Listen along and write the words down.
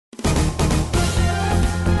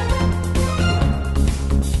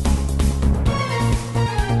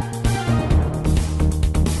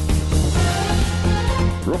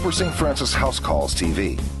Roper St. Francis House Calls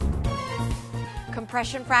TV.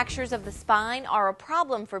 Compression fractures of the spine are a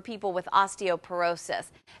problem for people with osteoporosis.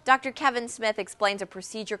 Dr. Kevin Smith explains a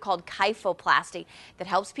procedure called Kyphoplasty that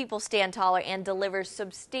helps people stand taller and delivers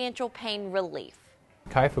substantial pain relief.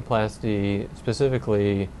 Kyphoplasty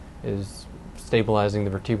specifically is stabilizing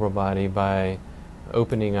the vertebral body by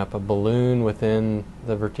opening up a balloon within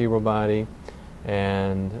the vertebral body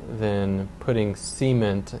and then putting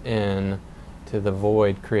cement in to the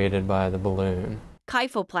void created by the balloon.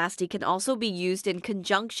 Kyphoplasty can also be used in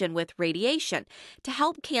conjunction with radiation to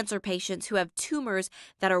help cancer patients who have tumors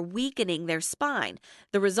that are weakening their spine.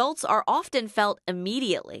 The results are often felt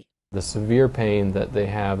immediately. The severe pain that they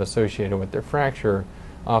have associated with their fracture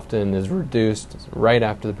often is reduced right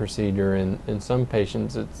after the procedure, and in some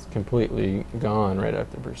patients it's completely gone right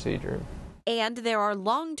after the procedure. And there are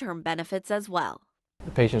long-term benefits as well.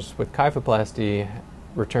 The patients with kyphoplasty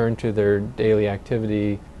return to their daily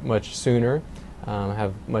activity much sooner,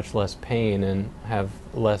 have much less pain, and have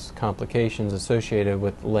less complications associated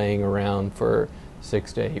with laying around for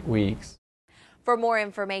 6 to 8 weeks. For more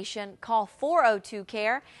information, call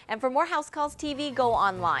 402-CARE, and for more House Calls TV, go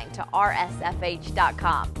online to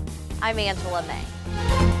rsfh.com. I'm Angela May.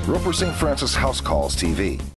 Roper St. Francis House Calls TV.